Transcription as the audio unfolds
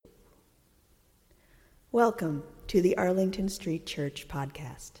Welcome to the Arlington Street Church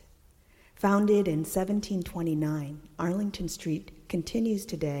podcast. Founded in 1729, Arlington Street continues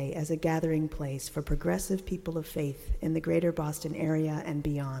today as a gathering place for progressive people of faith in the greater Boston area and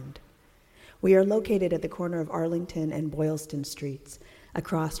beyond. We are located at the corner of Arlington and Boylston Streets,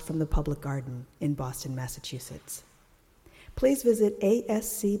 across from the Public Garden in Boston, Massachusetts. Please visit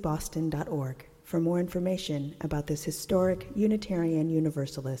ascboston.org for more information about this historic Unitarian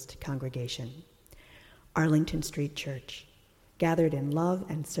Universalist congregation. Arlington Street Church, gathered in love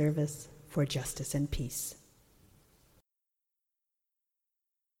and service for justice and peace.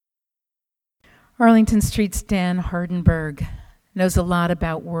 Arlington Street's Dan Hardenberg knows a lot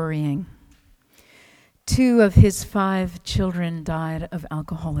about worrying. 2 of his 5 children died of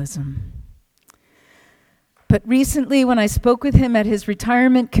alcoholism. But recently, when I spoke with him at his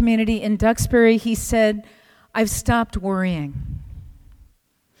retirement community in Duxbury, he said, "I've stopped worrying.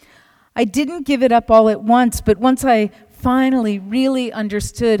 I didn't give it up all at once, but once I finally really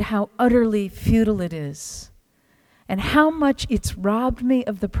understood how utterly futile it is and how much it's robbed me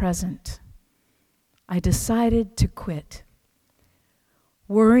of the present, I decided to quit.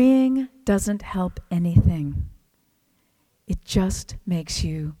 Worrying doesn't help anything. It just makes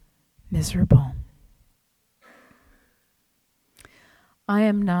you miserable." I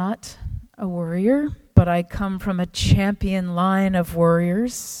am not a worrier, but I come from a champion line of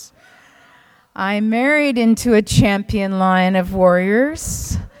warriors. I married into a champion line of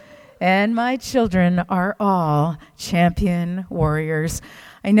warriors, and my children are all champion warriors.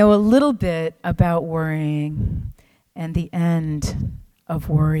 I know a little bit about worrying and the end of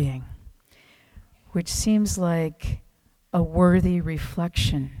worrying, which seems like a worthy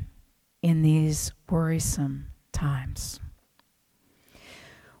reflection in these worrisome times.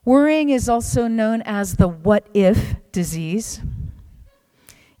 Worrying is also known as the what-if disease.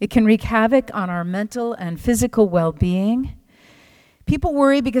 It can wreak havoc on our mental and physical well-being. People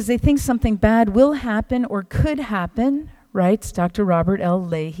worry because they think something bad will happen or could happen, writes Dr. Robert L.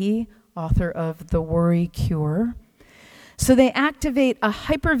 Leahy, author of The Worry Cure. So they activate a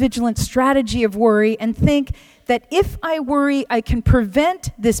hypervigilant strategy of worry and think that if I worry, I can prevent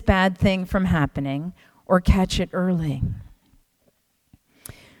this bad thing from happening or catch it early.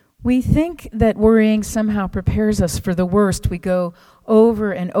 We think that worrying somehow prepares us for the worst. We go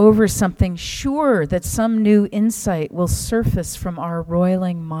over and over something, sure that some new insight will surface from our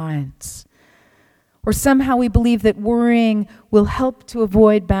roiling minds. Or somehow we believe that worrying will help to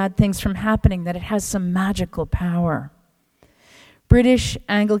avoid bad things from happening, that it has some magical power. British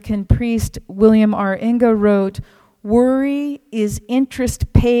Anglican priest William R. Inge wrote, "Worry is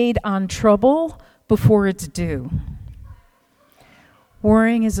interest paid on trouble before it's due."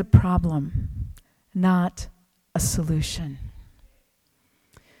 Worrying is a problem, not a solution.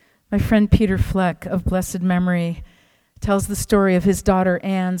 My friend Peter Fleck of blessed memory tells the story of his daughter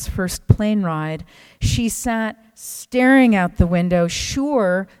Anne's first plane ride. She sat staring out the window,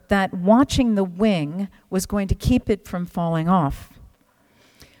 sure that watching the wing was going to keep it from falling off.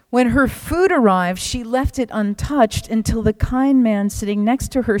 When her food arrived, she left it untouched until the kind man sitting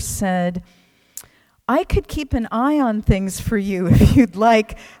next to her said, "I could keep an eye on things for you if you'd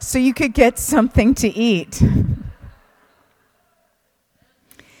like, so you could get something to eat."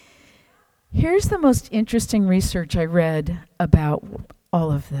 Here's the most interesting research I read about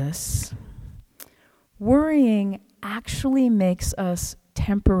all of this. Worrying actually makes us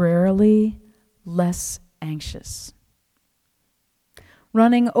temporarily less anxious.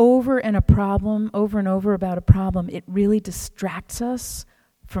 Running over and over about a problem, it really distracts us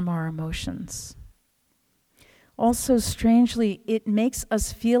from our emotions. Also, strangely, it makes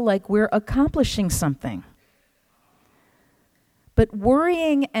us feel like we're accomplishing something. But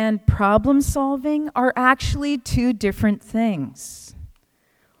worrying and problem solving are actually 2 different things.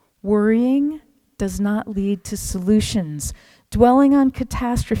 Worrying does not lead to solutions. Dwelling on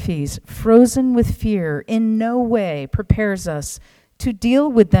catastrophes, frozen with fear, in no way prepares us to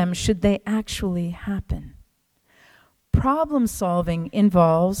deal with them should they actually happen. Problem solving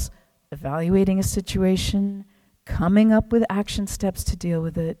involves evaluating a situation, coming up with action steps to deal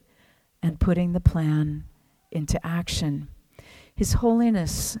with it, and putting the plan into action. His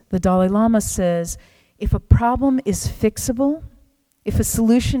Holiness, the Dalai Lama, says, if a problem is fixable, if a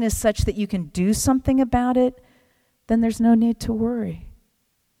solution is such that you can do something about it, then there's no need to worry.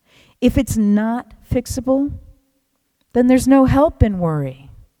 If it's not fixable, then there's no help in worry.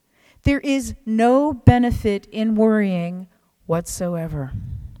 There is no benefit in worrying whatsoever.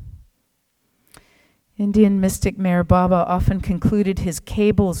 Indian mystic Meher Baba often concluded his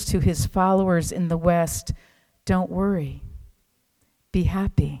cables to his followers in the West, "Don't worry, be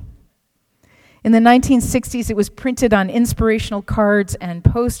happy." In the 1960s, it was printed on inspirational cards and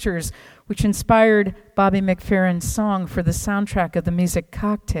posters, which inspired Bobby McFerrin's song for the soundtrack of the music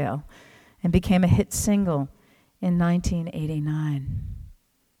Cocktail and became a hit single in 1989.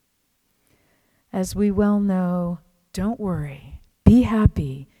 As we well know, don't worry, be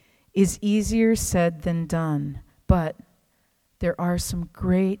happy is easier said than done, but there are some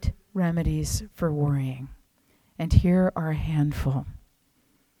great remedies for worrying, and here are a handful.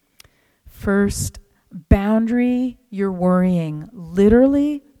 First, boundary your worrying.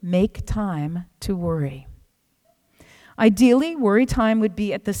 Literally, make time to worry. Ideally, worry time would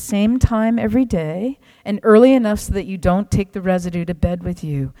be at the same time every day and early enough so that you don't take the residue to bed with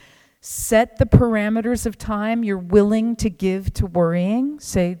you. Set the parameters of time you're willing to give to worrying,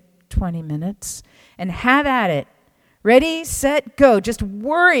 say 20 minutes, and have at it. Ready, set, go. Just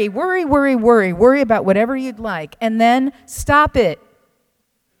worry about whatever you'd like, and then stop it.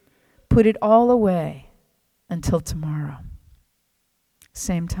 Put it all away until tomorrow.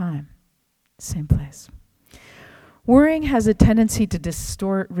 Same time, same place. Worrying has a tendency to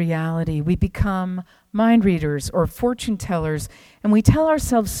distort reality. We become mind readers or fortune tellers, and we tell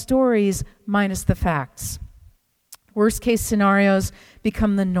ourselves stories minus the facts. Worst case scenarios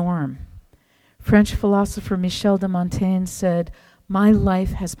become the norm. French philosopher Michel de Montaigne said, "My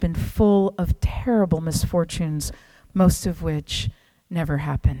life has been full of terrible misfortunes, most of which never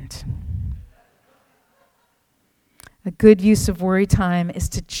happened." A good use of worry time is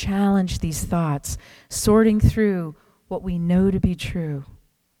to challenge these thoughts, sorting through what we know to be true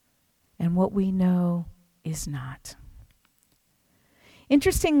and what we know is not.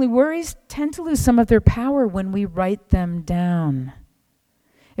 Interestingly, worries tend to lose some of their power when we write them down.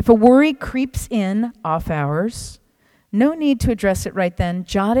 If a worry creeps in off hours, no need to address it right then.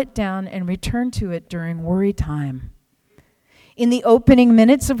 Jot it down and return to it during worry time. In the opening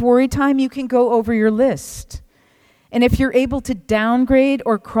minutes of worry time, you can go over your list. And if you're able to downgrade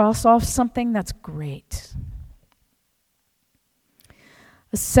or cross off something, that's great.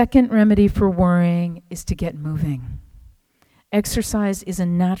 A second remedy for worrying is to get moving. Exercise is a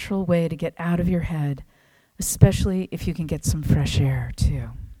natural way to get out of your head, especially if you can get some fresh air too.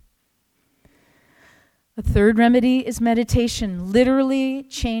 A third remedy is meditation, literally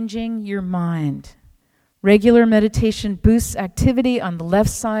changing your mind. Regular meditation boosts activity on the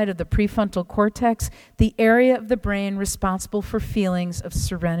left side of the prefrontal cortex, the area of the brain responsible for feelings of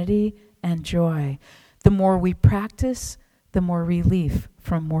serenity and joy. The more we practice, the more relief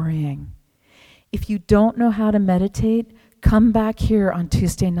from worrying. If you don't know how to meditate, come back here on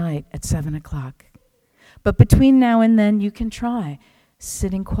Tuesday night at 7 o'clock. But between now and then, you can try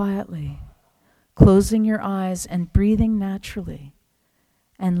sitting quietly, closing your eyes and breathing naturally,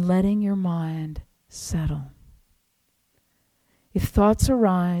 and letting your mind settle. If thoughts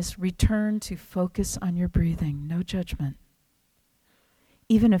arise, return to focus on your breathing, no judgment.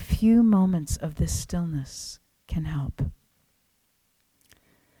 Even a few moments of this stillness can help.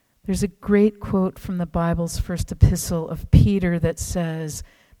 There's a great quote from the Bible's first epistle of Peter that says,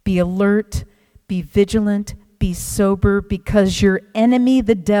 "Be alert, be vigilant, be sober, because your enemy,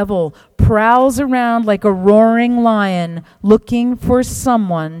 the devil, prowls around like a roaring lion looking for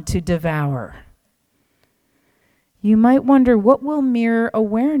someone to devour." You might wonder, what will mere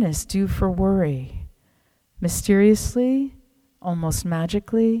awareness do for worry? Mysteriously, almost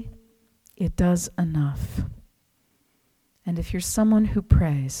magically, it does enough. And if you're someone who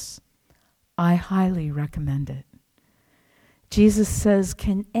prays, I highly recommend it. Jesus says,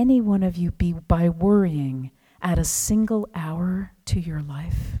 "Can any one of you be by worrying add a single hour to your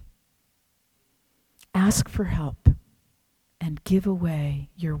life?" Ask for help and give away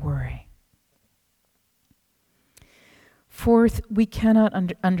your worry. Fourth, we cannot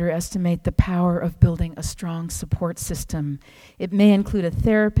underestimate the power of building a strong support system. It may include a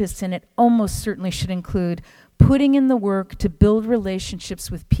therapist, and it almost certainly should include putting in the work to build relationships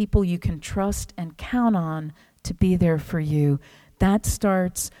with people you can trust and count on to be there for you. That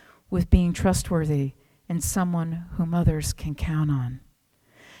starts with being trustworthy and someone whom others can count on.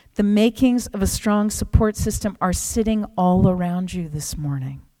 The makings of a strong support system are sitting all around you this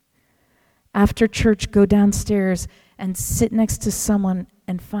morning. After church, go downstairs and sit next to someone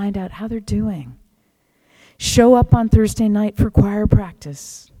and find out how they're doing. Show up on Thursday night for choir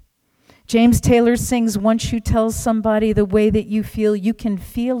practice. James Taylor sings, "Once you tell somebody the way that you feel, you can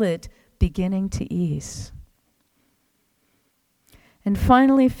feel it beginning to ease." And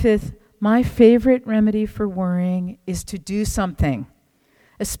finally, fifth, my favorite remedy for worrying is to do something,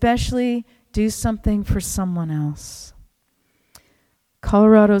 especially do something for someone else.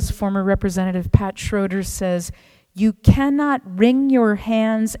 Colorado's former representative Pat Schroeder says, You cannot wring your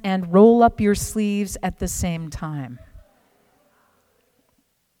hands and roll up your sleeves at the same time.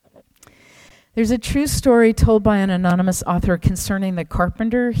 There's a true story told by an anonymous author concerning the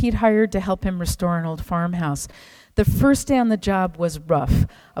carpenter he'd hired to help him restore an old farmhouse. The first day on the job was rough.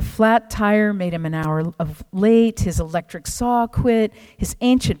 A flat tire made him an hour late. His electric saw quit. His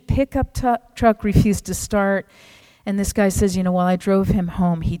ancient pickup truck refused to start. And this guy says, while I drove him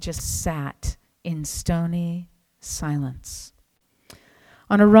home, he just sat in stony silence.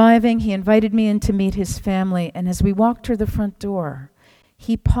 On arriving, he invited me in to meet his family, and as we walked toward the front door,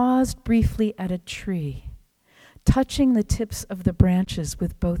 he paused briefly at a tree, touching the tips of the branches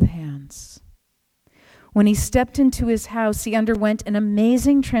with both hands. When he stepped into his house, he underwent an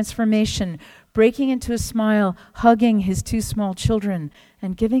amazing transformation, breaking into a smile, hugging his 2 small children,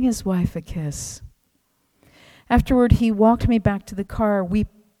 and giving his wife a kiss. Afterward, he walked me back to the car. We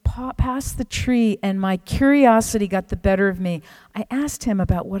passed the tree, and my curiosity got the better of me. I asked him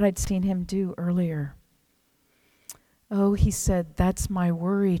about what I'd seen him do earlier. Oh, he said, that's my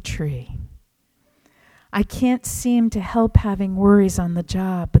worry tree. I can't seem to help having worries on the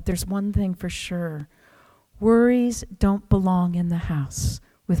job, but there's one thing for sure. Worries don't belong in the house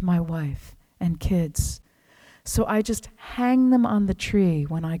with my wife and kids. So I just hang them on the tree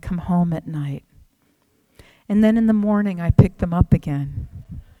when I come home at night. And then in the morning, I pick them up again.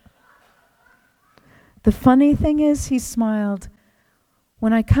 The funny thing is, he smiled,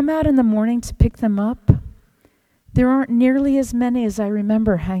 when I come out in the morning to pick them up, there aren't nearly as many as I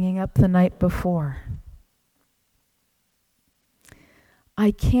remember hanging up the night before.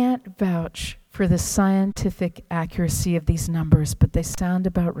 I can't vouch for the scientific accuracy of these numbers, but they sound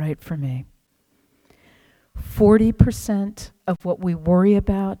about right for me. 40% of what we worry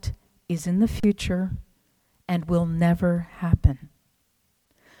about is in the future and will never happen.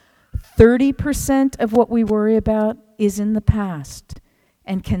 30% of what we worry about is in the past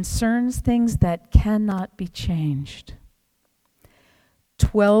and concerns things that cannot be changed.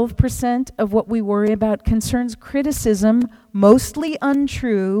 12% of what we worry about concerns criticism, mostly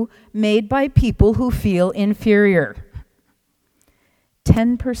untrue, made by people who feel inferior.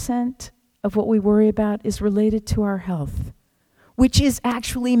 10% of what we worry about is related to our health, which is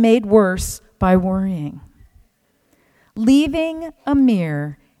actually made worse by worrying. Leaving a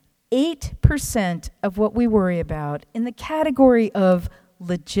mere 8% of what we worry about in the category of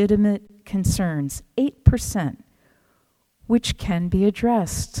legitimate concerns, 8%, which can be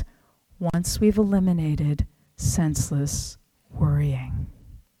addressed once we've eliminated senseless worrying.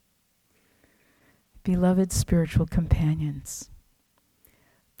 Beloved spiritual companions,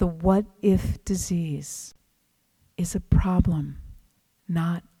 the what-if disease is a problem,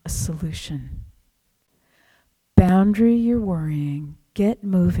 not a solution. Boundary your worrying, get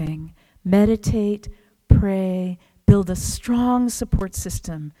moving, meditate, pray, build a strong support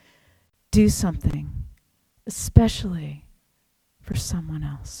system, do something, especially for someone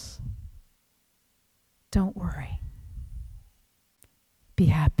else. Don't worry. Be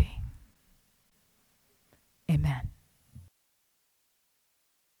happy. Amen.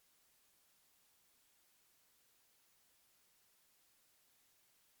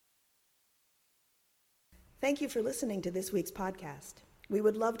 Thank you for listening to this week's podcast. We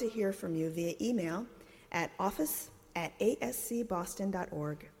would love to hear from you via email at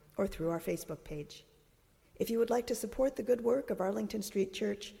office@ascboston.org or through our Facebook page. If you would like to support the good work of Arlington Street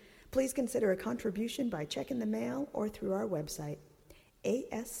Church, please consider a contribution by check in the mail or through our website,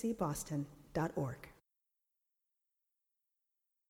 ascboston.org.